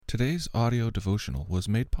Today's audio devotional was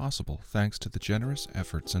made possible thanks to the generous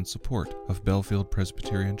efforts and support of Bellefield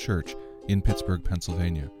Presbyterian Church in Pittsburgh,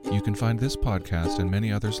 Pennsylvania. You can find this podcast and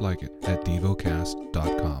many others like it at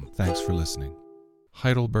devocast.com. Thanks for listening.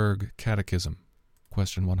 Heidelberg Catechism.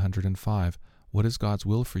 Question 105. What is God's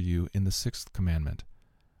will for you in the sixth commandment?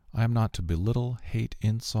 I am not to belittle, hate,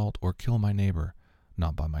 insult, or kill my neighbor,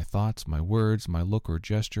 not by my thoughts, my words, my look or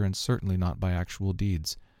gesture, and certainly not by actual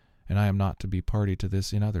deeds. And I am not to be party to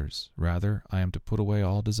this in others. Rather, I am to put away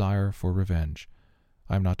all desire for revenge.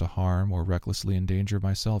 I am not to harm or recklessly endanger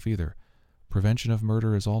myself either. Prevention of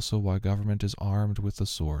murder is also why government is armed with the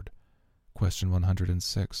sword. Question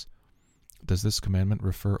 106. Does this commandment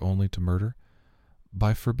refer only to murder?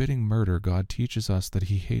 By forbidding murder, God teaches us that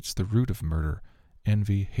He hates the root of murder,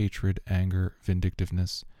 envy, hatred, anger,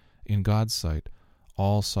 vindictiveness. In God's sight,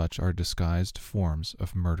 all such are disguised forms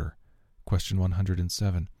of murder. Question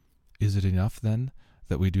 107. Is it enough, then,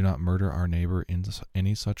 that we do not murder our neighbor in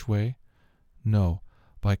any such way? No.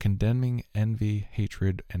 By condemning envy,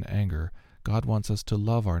 hatred, and anger, God wants us to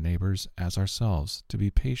love our neighbors as ourselves, to be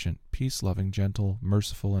patient, peace-loving, gentle,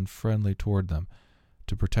 merciful, and friendly toward them,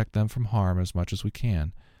 to protect them from harm as much as we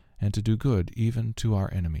can, and to do good even to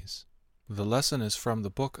our enemies. The lesson is from the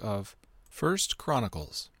book of 1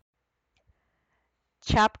 Chronicles.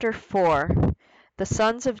 Chapter 4. The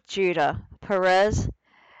sons of Judah, Perez,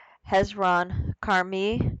 Hezron,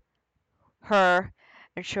 Carmi, Hur,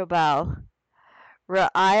 and Shobal.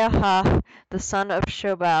 Reaiah, the son of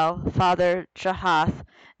Shobal, fathered Jahath,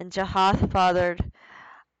 and Jahath fathered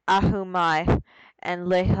Ahumai and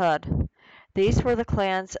Lahud. These were the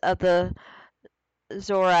clans of the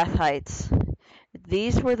Zorathites.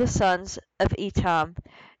 These were the sons of Etam,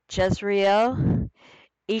 Jezreel,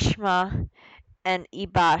 Ishma, and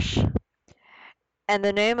Ebash. And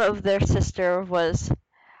the name of their sister was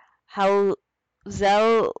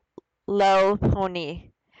Zelelponi,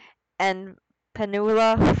 and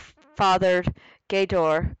Penuela fathered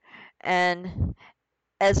Gedor, and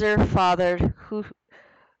Ezer fathered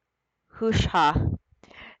Hushah.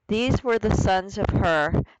 These were the sons of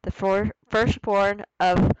Hur, the firstborn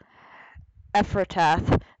of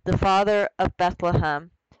Ephrath, the father of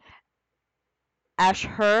Bethlehem.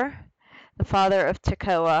 Ashur, the father of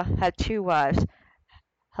Tekoa, had two wives,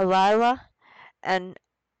 Halilah and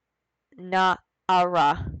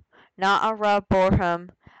Naarah. Naarah bore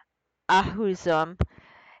him Ahuzam,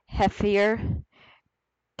 Hephir,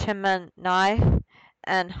 Temani,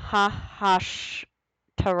 and Hahashtari.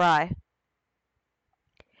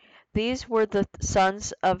 These were the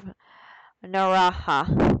sons of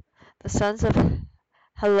Naarah. The sons of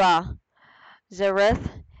Helah, Zereth,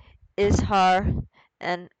 Izhar,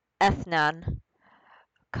 and Ethnan.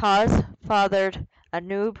 Koz fathered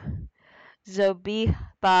Anub,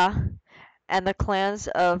 Zobebah, and the clans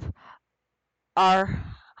of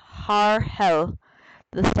Arharhel,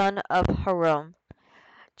 the son of Harum.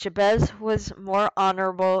 Jabez was more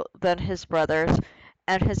honorable than his brothers,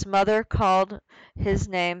 and his mother called his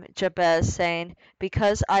name Jabez, saying,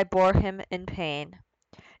 Because I bore him in pain.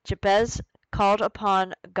 Jabez called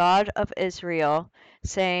upon God of Israel,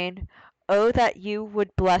 saying, Oh, that you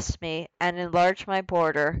would bless me and enlarge my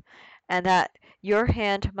border, and that your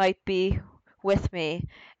hand might be with me,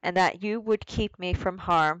 and that you would keep me from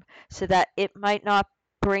harm, so that it might not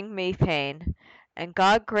bring me pain. And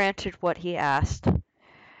God granted what he asked.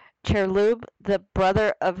 Cherlub, the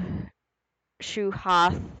brother of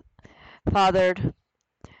Shuhath, fathered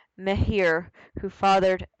Mehir, who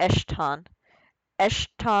fathered Eshton.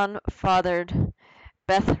 Eshton fathered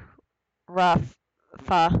Bethrapha,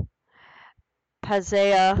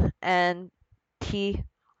 Paseah, and Tehina,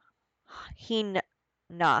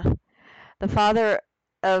 the father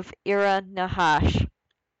of Ira Nahash.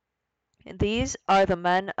 These are the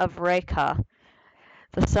men of Rekah,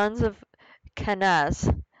 the sons of Kenaz,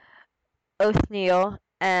 Othniel,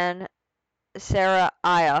 and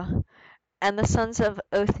Seraiah, and the sons of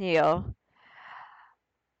Othniel,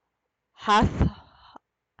 Hathnoth,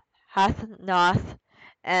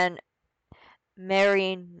 and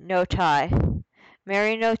Merinotai.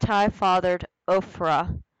 Merinotai fathered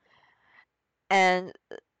Ophrah, and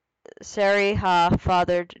Seraiah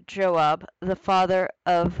fathered Joab, the father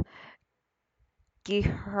of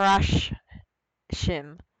Gerashim,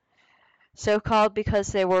 so called because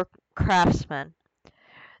they were craftsmen.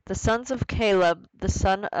 The sons of Caleb, the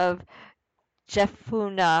son of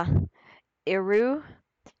Jephunneh, Eru,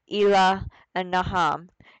 Elah, and Naham,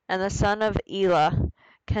 and the son of Elah,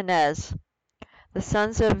 Kenez. The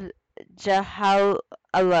sons of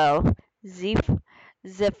Jehalelel, Ziphah,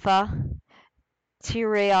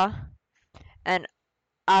 Tiria, and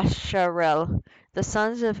Asharel. The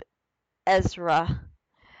sons of Ezra: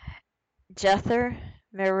 Jether,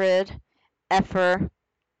 Merid, Epher,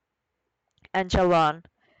 and Jalon.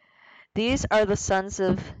 These are the sons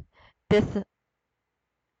of Bith-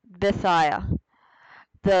 Bithiah,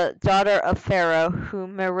 the daughter of Pharaoh,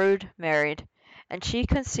 whom Merid married. And she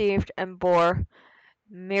conceived and bore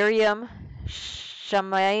Miriam,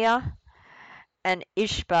 Shemaiah, and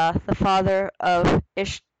Ishba, the father of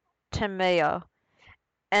Ishmael.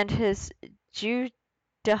 And his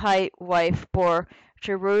Judahite wife bore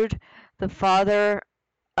Jerud, the father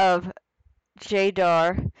of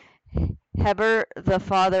Jadar, Heber, the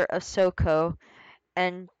father of Soko,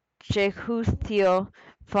 and Jehuthiel,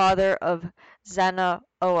 father of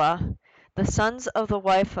Zanoah. The sons of the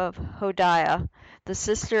wife of Hodiah, the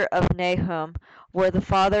sister of Nahum, were the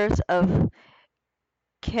fathers of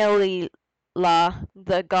Keilah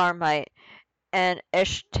the Garmite, and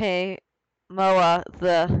Eshtemoa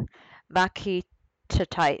the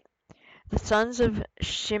Makitite. The sons of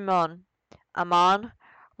Shimon: Ammon,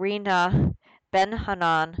 Rena,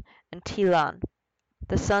 Ben-Hanan, and Telon.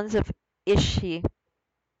 The sons of Ishi: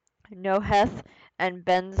 Noheth and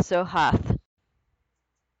Ben-Zohath.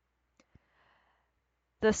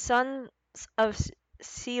 The sons of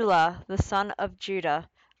Selah, the son of Judah: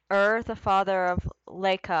 the father of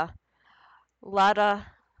Leka, Lada,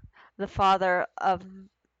 the father of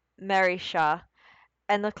Marishah.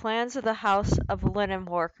 And the clans of the house of linen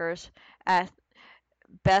workers at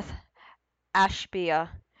Beth Ashbea,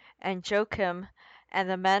 and Joachim, and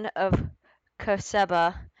the men of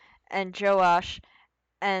Koseba, and Joash,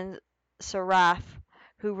 and Saraph,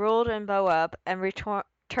 who ruled in Moab, and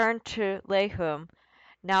returned to Lahum.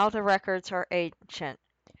 Now the records are ancient.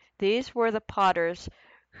 These were the potters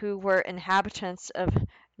who were inhabitants of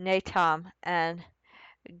Natam and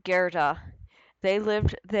Gerda. They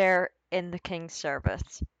lived there in the king's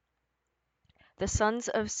service. The sons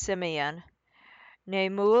of Simeon: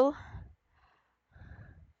 Nemuel,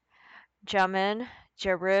 Jamin,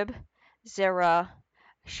 Jarib, Zerah,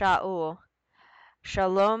 Shaul.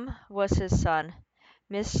 Shalom was his son,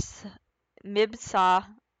 Mibsam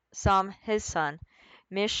his son,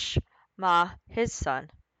 Mishma his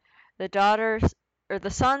son. The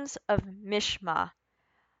sons of Mishma: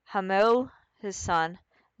 Hamul his son,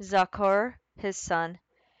 Zakur his son,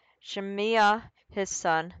 Shemiah his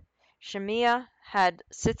son. Shemiah had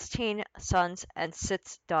 16 sons and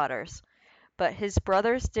 6 daughters. But his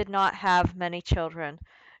brothers did not have many children,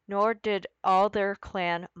 nor did all their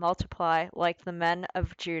clan multiply like the men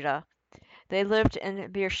of Judah. They lived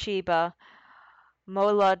in Beersheba,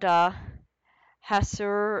 Moladah,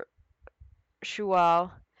 Hasur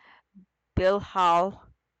Shual, Bilhah,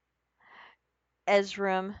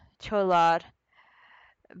 Ezrim, Tolad,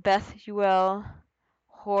 Bethuel,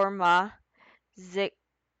 Hormah,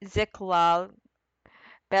 Ziklag,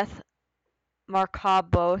 Beth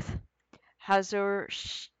Markaboth, Hazor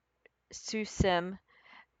Susim,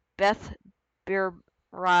 Beth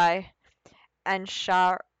Birrai, and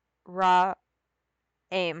Sha'araim.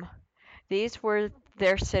 These were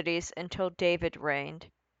their cities until David reigned.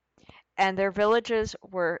 And their villages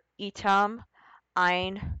were Etam,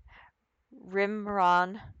 Ain,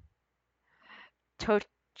 Rimron,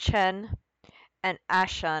 Tochen, and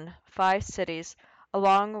Ashan, 5 cities,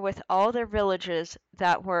 along with all their villages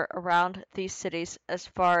that were around these cities as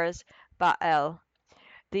far as Baal.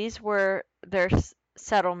 These were their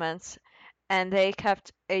settlements, and they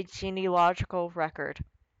kept a genealogical record.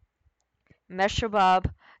 Meshobab,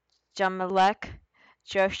 Jamelech,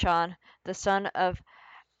 Joshan, the son of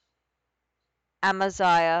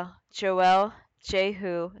Amaziah, Joel,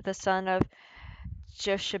 Jehu, the son of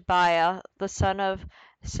Joshabiah, the son of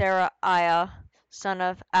Seraiah, son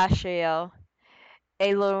of Ashael,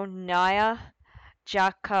 Eloniah,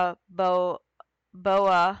 Jacoboa,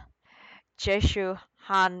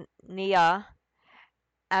 Jeshuhaniah,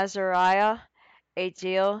 Azariah,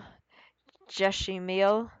 Adil,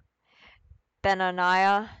 Jeshimiel,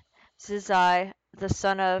 Benaniah, Zizai, the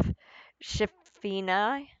son of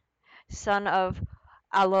Shiphinai, son of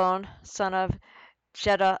Alon, son of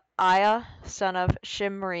Jedaiah, son of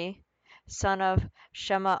Shimri, son of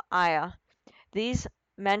Shemaiah. These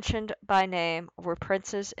mentioned by name were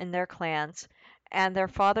princes in their clans, and their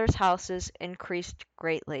fathers' houses increased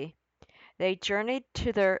greatly. They journeyed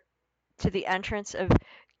to the entrance of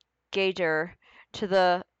Gader, to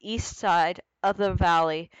the east side of the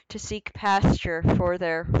valley, to seek pasture for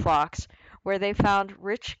their flocks, where they found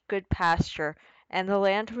rich good pasture, and the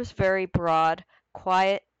land was very broad,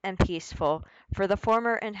 quiet, and peaceful, for the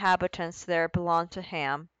former inhabitants there belonged to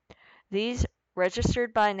Ham. These,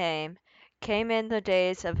 registered by name, came in the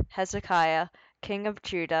days of Hezekiah, king of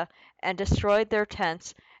Judah, and destroyed their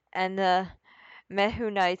tents and the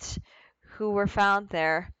Mehunites who were found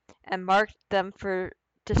there, and marked them for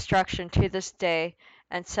destruction to this day,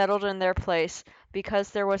 and settled in their place, because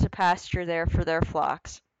there was a pasture there for their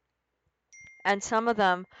flocks. And some of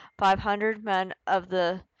them, 500 men of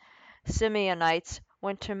the Simeonites,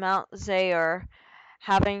 went to Mount Zair,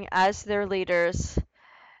 having as their leaders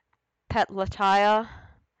Petlahiah,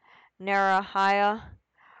 Nerahiah,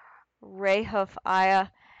 Rehabiah,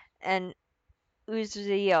 and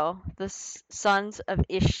Uzziel, the sons of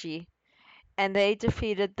Ishi. And they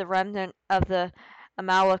defeated the remnant of the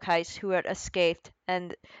Amalekites who had escaped,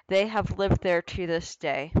 and they have lived there to this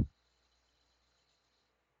day.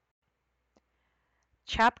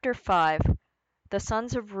 Chapter 5. The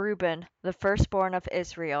sons of Reuben, the firstborn of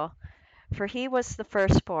Israel. For he was the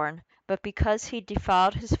firstborn, but because he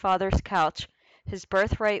defiled his father's couch, his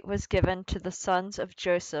birthright was given to the sons of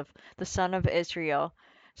Joseph, the son of Israel,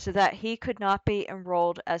 so that he could not be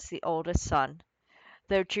enrolled as the oldest son.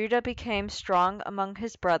 Though Judah became strong among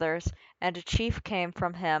his brothers, and a chief came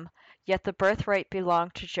from him, yet the birthright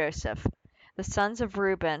belonged to Joseph. The sons of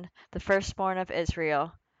Reuben, the firstborn of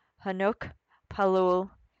Israel: Hanuk,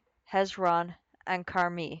 Palul, Hezron, and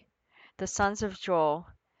Carmi. The sons of Joel: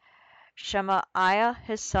 Shemaiah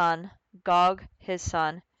his son, Gog his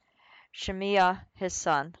son, Shemiah his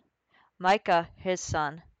son, Micah his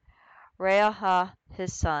son, Reaiah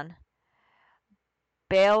his son,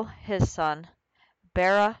 Baal his son,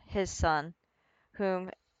 Bera his son, whom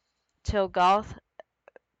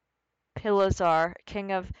Tilgath-Pileser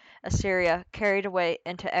king of Assyria carried away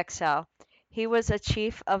into exile. He was a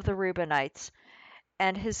chief of the Reubenites,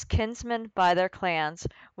 and his kinsmen by their clans.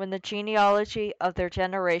 When the genealogy of their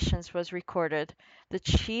generations was recorded, the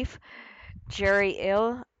chief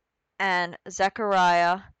Jeriel, and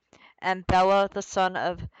Zechariah, and Bela the son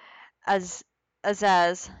of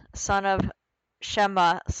Azaz, son of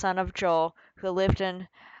Shema, son of Joel, who lived in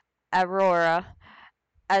Aurora,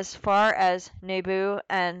 as far as Nebu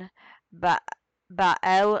and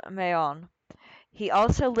Baal-meon. He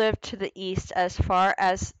also lived to the east as far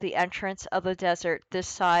as the entrance of the desert this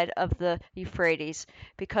side of the Euphrates,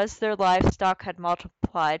 because their livestock had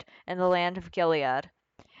multiplied in the land of Gilead.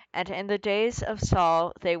 And in the days of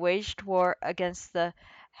Saul they waged war against the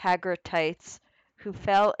Hagratites, who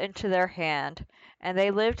fell into their hand, and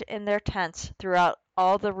they lived in their tents throughout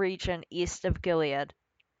all the region east of Gilead.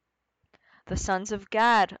 The sons of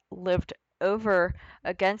Gad lived over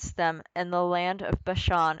against them in the land of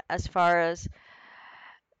Bashan as far as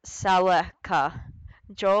Salekah.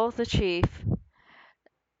 Joel the chief,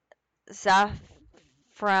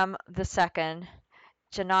 Zaphram the second,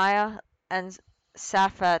 Janiah and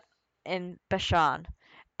Saphat in Bashan,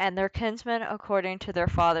 and their kinsmen according to their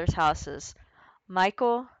fathers' houses: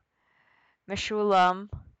 Michael, Meshullam,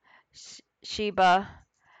 Sheba,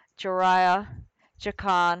 Jeriah,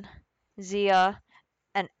 Jachan, Ziah,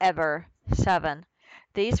 and Eber, 7.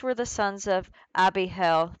 These were the sons of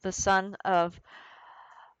Abihail, the son of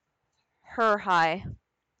Hurhai,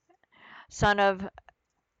 son of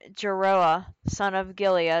Jeroah, son of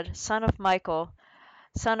Gilead, son of Michael,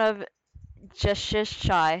 son of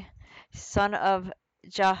Jeshishai, son of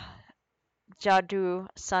Jadu,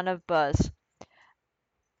 son of Buz.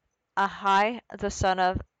 Ahai, the son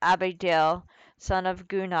of Abidel, son of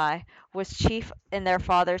Gunai, was chief in their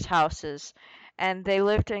fathers' houses, and they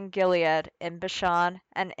lived in Gilead, in Bashan,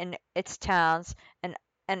 and in its towns, and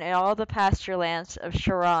in all the pasture lands of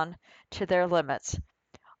Sharon to their limits.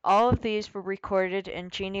 All of these were recorded in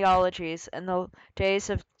genealogies in the days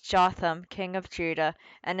of Jotham, king of Judah,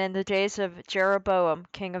 and in the days of Jeroboam,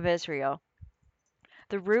 king of Israel.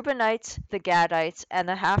 The Reubenites, the Gadites, and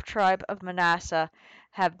the half-tribe of Manasseh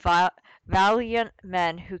had valiant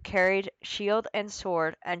men who carried shield and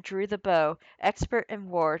sword and drew the bow, expert in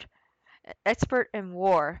war,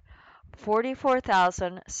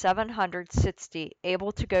 44,760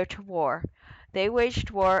 able to go to war. They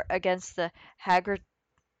waged war against the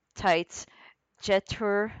Hagratites,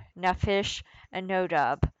 Jetur, Naphish, and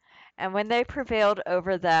Nodab. And when they prevailed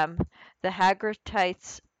over them, the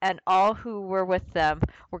Hagratites and all who were with them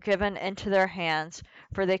were given into their hands,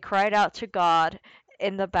 for they cried out to God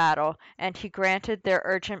in the battle, and he granted their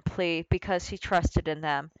urgent plea because he trusted in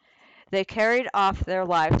them. They carried off their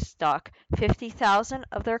livestock, 50,000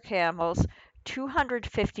 of their camels,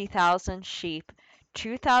 250,000 sheep,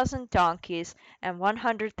 2,000 donkeys, and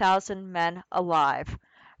 100,000 men alive.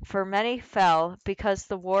 For many fell, because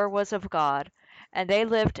the war was of God, and they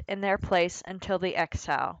lived in their place until the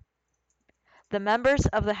exile. The members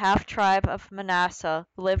of the half-tribe of Manasseh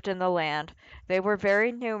lived in the land. They were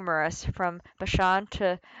very numerous, from Bashan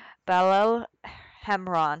to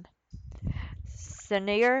Baal-Hamon.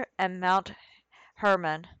 Senir, and Mount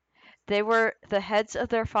Hermon. They were the heads of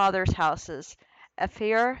their fathers' houses: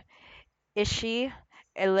 Ephir, Ishi,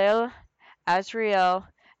 Elil, Azriel,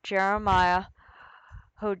 Jeremiah,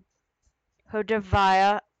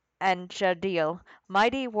 Hodaviah, and Jadiel,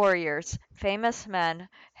 mighty warriors, famous men,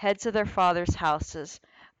 heads of their fathers' houses.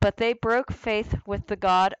 But they broke faith with the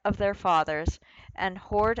God of their fathers, and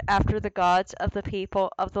whored after the gods of the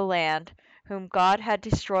people of the land, whom God had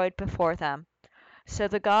destroyed before them. So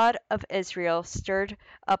the God of Israel stirred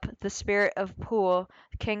up the spirit of Pul,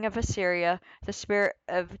 king of Assyria, the spirit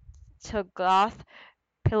of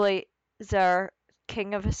Tiglath-Pileser,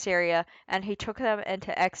 king of Assyria, and he took them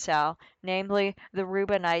into exile, namely the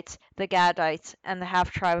Reubenites, the Gadites, and the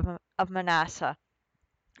half-tribe of Manasseh,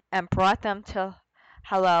 and brought them to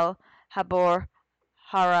Halel, Habor,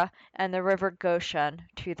 Hara, and the river Goshen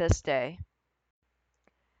to this day.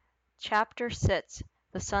 Chapter 6.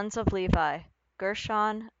 The sons of Levi: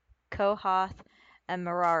 Gershon, Kohath, and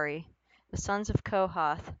Merari. The sons of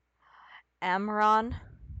Kohath: Amram,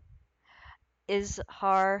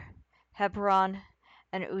 Izhar, Hebron,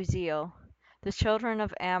 and Uzziel. The children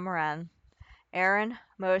of Amram: Aaron,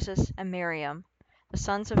 Moses, and Miriam. The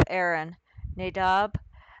sons of Aaron: Nadab,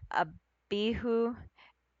 Abihu,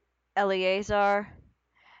 Eleazar,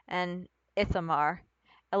 and Ithamar.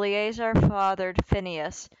 Eleazar fathered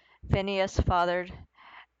Phinehas. Phinehas fathered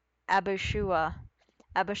Abishua.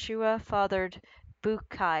 Abishua fathered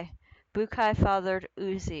Bukai. Bukai fathered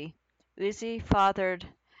Uzzi. Uzzi fathered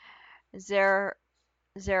Zerahiah.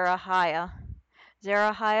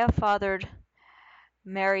 Zerahiah fathered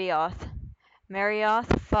Marioth.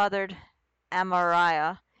 Marioth fathered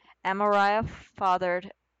Amariah. Amariah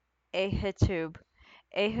fathered Ahitub.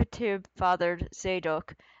 Ahitub fathered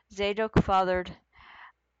Zadok. Zadok fathered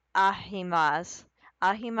Ahimaaz.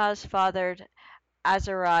 Ahimaaz fathered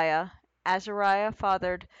Azariah. Azariah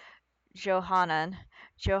fathered Johanan.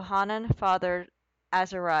 Johanan fathered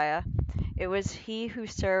Azariah. It was he who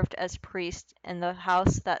served as priest in the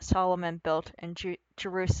house that Solomon built in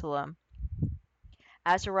Jerusalem.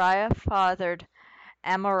 Azariah fathered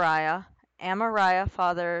Amariah. Amariah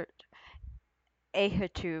fathered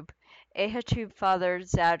Ahitub. Ahitub fathered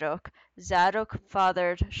Zadok. Zadok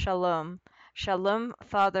fathered Shallum. Shallum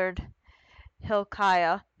fathered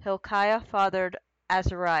Hilkiah. Hilkiah fathered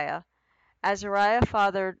Azariah. Azariah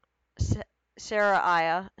fathered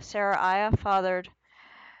Seraiah. Seraiah fathered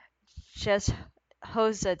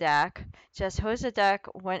Jehozadak. Jehozadak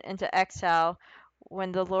went into exile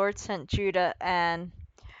when the Lord sent Judah and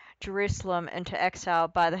Jerusalem into exile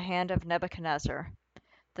by the hand of Nebuchadnezzar.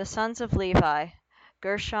 The sons of Levi: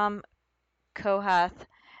 Gershom, Kohath,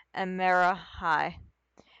 and Merari.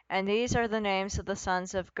 And these are the names of the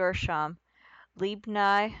sons of Gershom: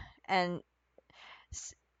 Libni and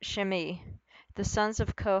Shimei. The sons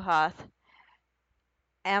of Kohath: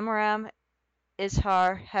 Amram,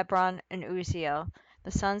 Izhar, Hebron, and Uzziel.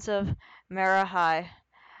 The sons of Merari: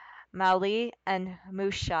 Mahli and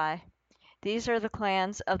Mushi. These are the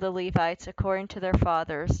clans of the Levites according to their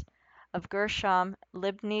fathers: of Gershom,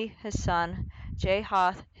 Libni his son,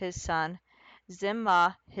 Jahath his son,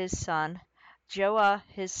 Zimmah his son, Joah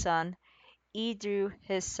his son, Edu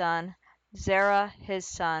his son, Zerah his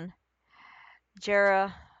son,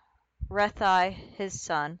 Jerethi his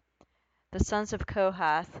son. The sons of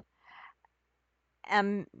Kohath: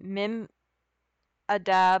 Amminadab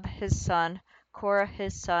his son, Korah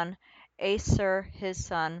his son, Aser his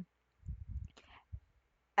son,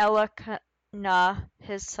 Elkanah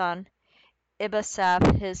his son,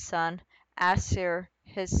 Ibasaph his son, Asir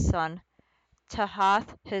his son,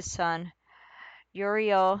 Tahath his son,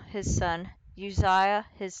 Uriel his son, Uzziah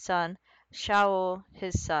his son, Shaul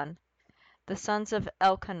his son. The sons of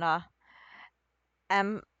Elkanah: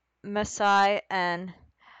 Amasai and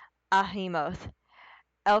Ahimoth.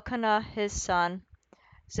 Elkanah his son,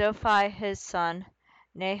 Zophai his son,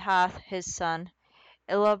 Nahath his son,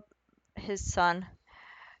 Eliab his son,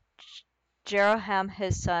 Jeroham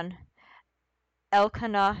his son,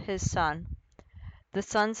 Elkanah his son. The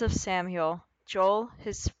sons of Samuel: Joel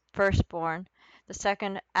his firstborn, the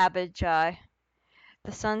second Abijah.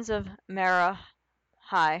 The sons of Merari: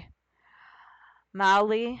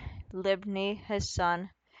 Mahli, Libni his son,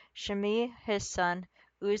 Shimei his son,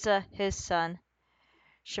 Uzzah his son,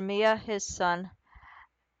 Shemaiah his son,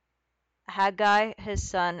 Haggai his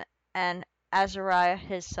son, and Azariah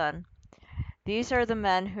his son. These are the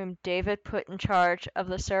men whom David put in charge of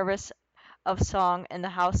the service of song in the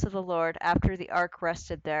house of the Lord after the ark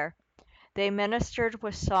rested there. They ministered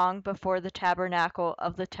with song before the tabernacle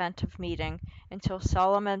of the tent of meeting until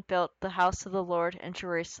Solomon built the house of the Lord in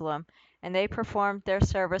Jerusalem, and they performed their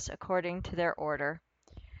service according to their order.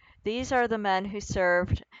 These are the men who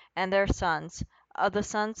served, and their sons. Of the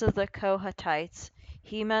sons of the Kohathites,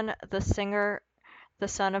 Heman the singer, the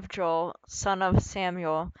son of Joel, son of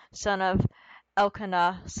Samuel, son of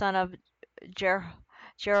Elkanah, son of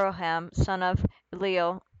Jeroham, son of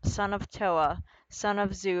Eliel, son of Toa, son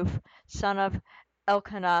of Zuph, son of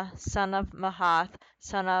Elkanah, son of Mahath,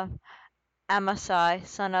 son of Amasai,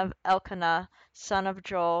 son of Elkanah, son of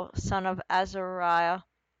Joel, son of Azariah,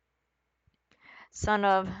 son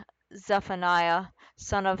of Zephaniah,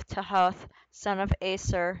 son of Tahath, son of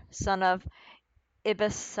Aser, son of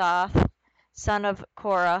Ibisath, son of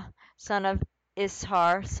Korah, son of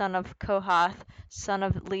Ishar, son of Kohath, son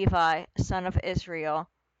of Levi, son of Israel,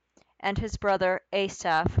 and his brother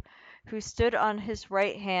Asaph, who stood on his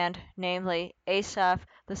right hand, namely, Asaph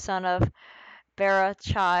the son of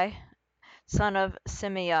Barachai, son of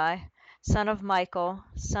Simei, son of Michael,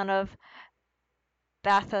 son of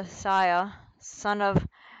Bathasiah, son of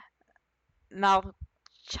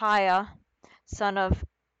Malchiah, son of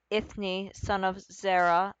Ithni, son of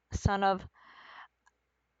Zerah, son of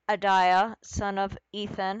Adiah, son of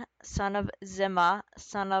Ethan, son of Zimmah,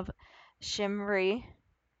 son of Shimri,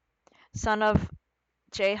 son of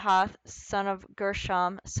Jahath, son of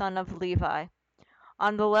Gershom, son of Levi.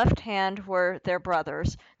 On the left hand were their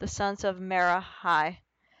brothers, the sons of Merari,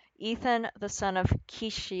 Ethan the son of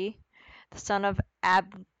Kishi, the son of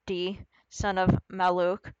Abdi, son of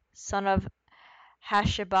Maluk, son of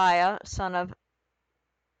Hashabiah, son of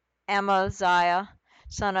Amaziah,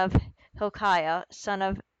 son of Hilkiah, son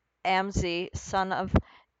of Amzi, son of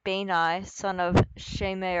Bani, son of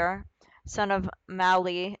Shemer, son of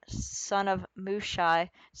Mali, son of Mushai,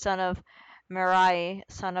 son of Merari,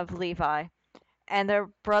 son of Levi. And their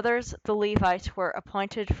brothers the Levites were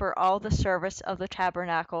appointed for all the service of the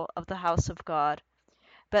tabernacle of the house of God.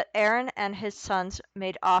 But Aaron and his sons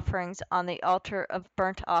made offerings on the altar of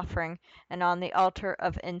burnt offering and on the altar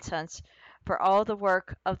of incense, for all the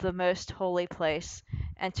work of the most holy place,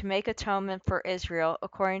 and to make atonement for Israel,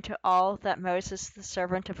 according to all that Moses the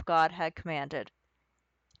servant of God had commanded.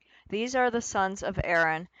 These are the sons of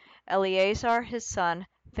Aaron: Eleazar his son,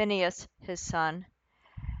 Phinehas his son,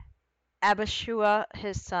 Abishua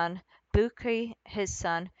his son, Buki his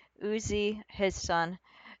son, Uzzi his son,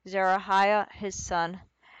 Zerahiah his son,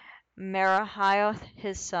 Meraioth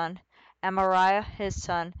his son, Amariah his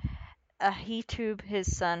son, Ahitub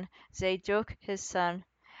his son, Zadok his son,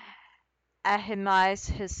 Ahimaaz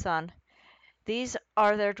his son. These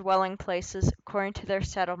are their dwelling places according to their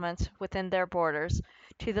settlements within their borders,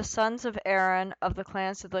 to the sons of Aaron of the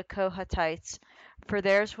clans of the Kohathites, for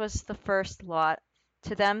theirs was the first lot.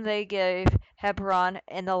 To them they gave Hebron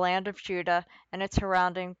in the land of Judah and its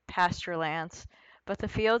surrounding pasture lands. But the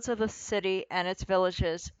fields of the city and its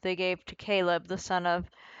villages they gave to Caleb the son of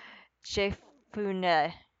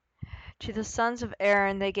Jephunneh. To the sons of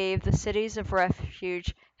Aaron they gave the cities of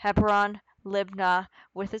refuge, Hebron, Libnah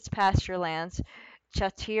with its pasture lands,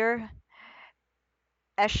 Jattir,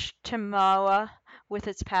 Eshtemoa with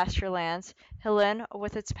its pasture lands, Hilen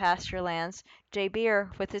with its pasture lands,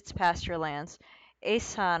 Jabir with its pasture lands,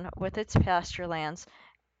 Asan with its pasture lands,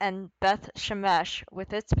 and Beth Shemesh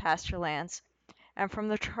with its pasture lands. And from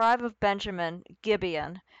the tribe of Benjamin,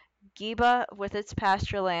 Gibeon, Geba with its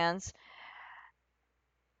pasture lands,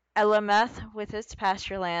 Elameth with its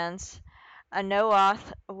pasture lands,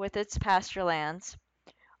 Anoath with its pasture lands.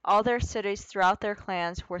 All their cities throughout their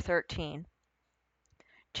clans were 13.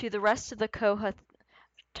 To the rest of the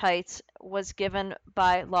Kohathites was given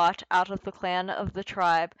by lot out of the clan of the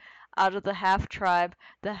tribe, out of the half tribe,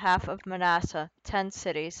 the half of Manasseh, 10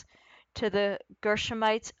 cities. To the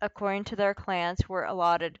Gershomites, according to their clans, were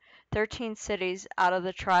allotted 13 cities out of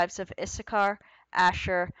the tribes of Issachar,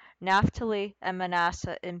 Asher, Naphtali, and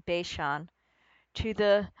Manasseh in Bashan. To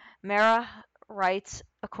the Merarites,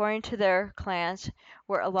 according to their clans,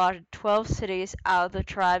 were allotted 12 cities out of the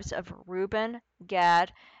tribes of Reuben,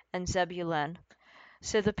 Gad, and Zebulun.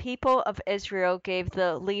 So the people of Israel gave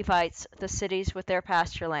the Levites the cities with their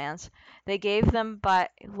pasture lands. They gave them by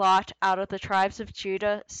lot out of the tribes of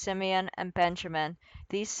Judah, Simeon, and Benjamin,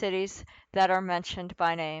 these cities that are mentioned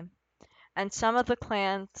by name. And some of the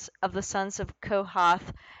clans of the sons of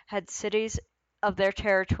Kohath had cities of their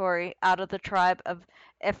territory out of the tribe of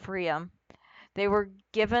Ephraim. They were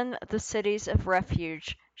given the cities of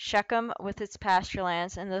refuge, Shechem with its pasture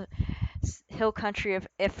lands in the hill country of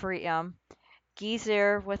Ephraim,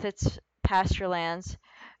 Gezer with its pasture lands,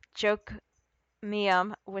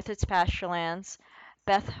 Jokmeam with its pasture lands,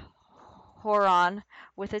 Beth Horon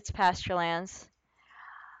with its pasture lands,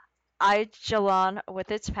 Aijalon with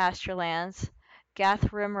its pasture lands,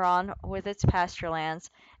 Gath-Rimron with its pasture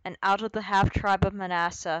lands, and out of the half-tribe of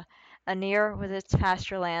Manasseh, Anir with its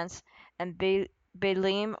pasture lands, and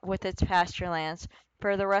Baalim with its pasture lands,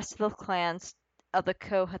 for the rest of the clans of the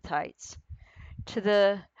Kohathites. To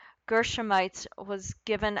the Gershomites was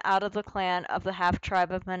given out of the clan of the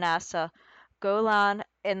half-tribe of Manasseh, Golan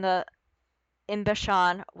in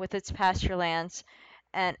Bashan with its pasture lands,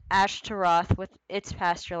 and Ashtaroth with its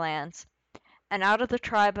pasture lands. And out of the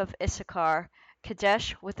tribe of Issachar,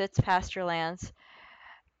 Kadesh with its pasture lands,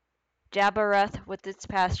 Dabereth with its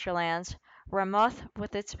pasture lands, Ramoth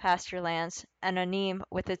with its pasture lands, and Anim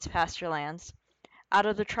with its pasture lands. Out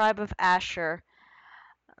of the tribe of Asher,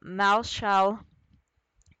 Mashal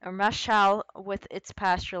with its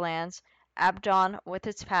pasture lands, Abdon with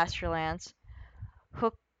its pasture lands,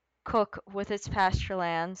 Hukok with its pasture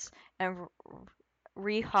lands, and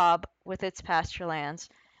Rehob with its pasture lands.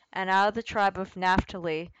 And out of the tribe of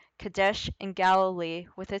Naphtali, Kadesh in Galilee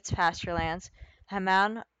with its pasture lands,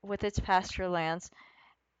 Haman with its pasture lands,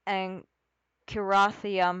 and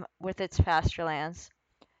Kirathaim with its pasture lands.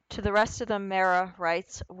 To the rest of the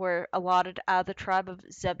Merarites were allotted out of the tribe of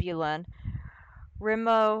Zebulun,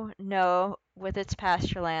 Rimono with its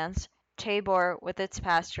pasture lands, Tabor with its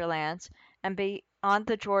pasture lands, and beyond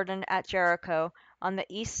the Jordan at Jericho, on the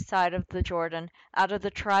east side of the Jordan, out of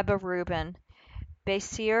the tribe of Reuben,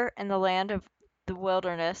 Basir in the land of the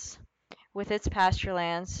wilderness with its pasture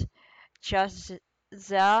lands,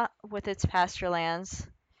 Jahzah with its pasture lands,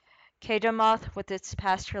 Kedemoth with its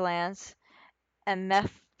pasture lands, and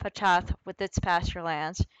Mephatath with its pasture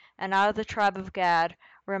lands. And out of the tribe of Gad,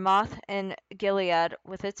 Ramoth in Gilead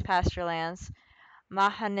with its pasture lands,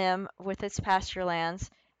 Mahanaim with its pasture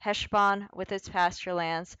lands, Heshbon with its pasture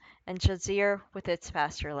lands, and Jazer with its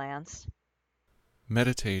pasture lands.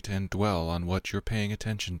 Meditate and dwell on what you're paying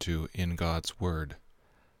attention to in God's Word.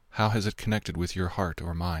 How has it connected with your heart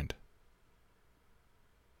or mind?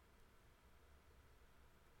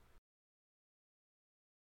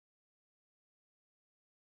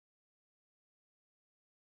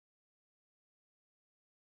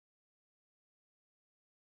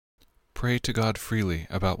 Pray to God freely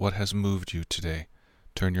about what has moved you today.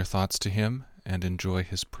 Turn your thoughts to Him and enjoy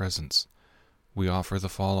His presence. We offer the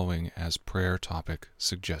following as prayer topic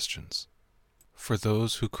suggestions. For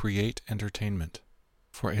those who create entertainment.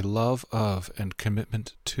 For a love of and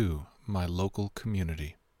commitment to my local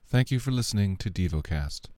community. Thank you for listening to DevoCast.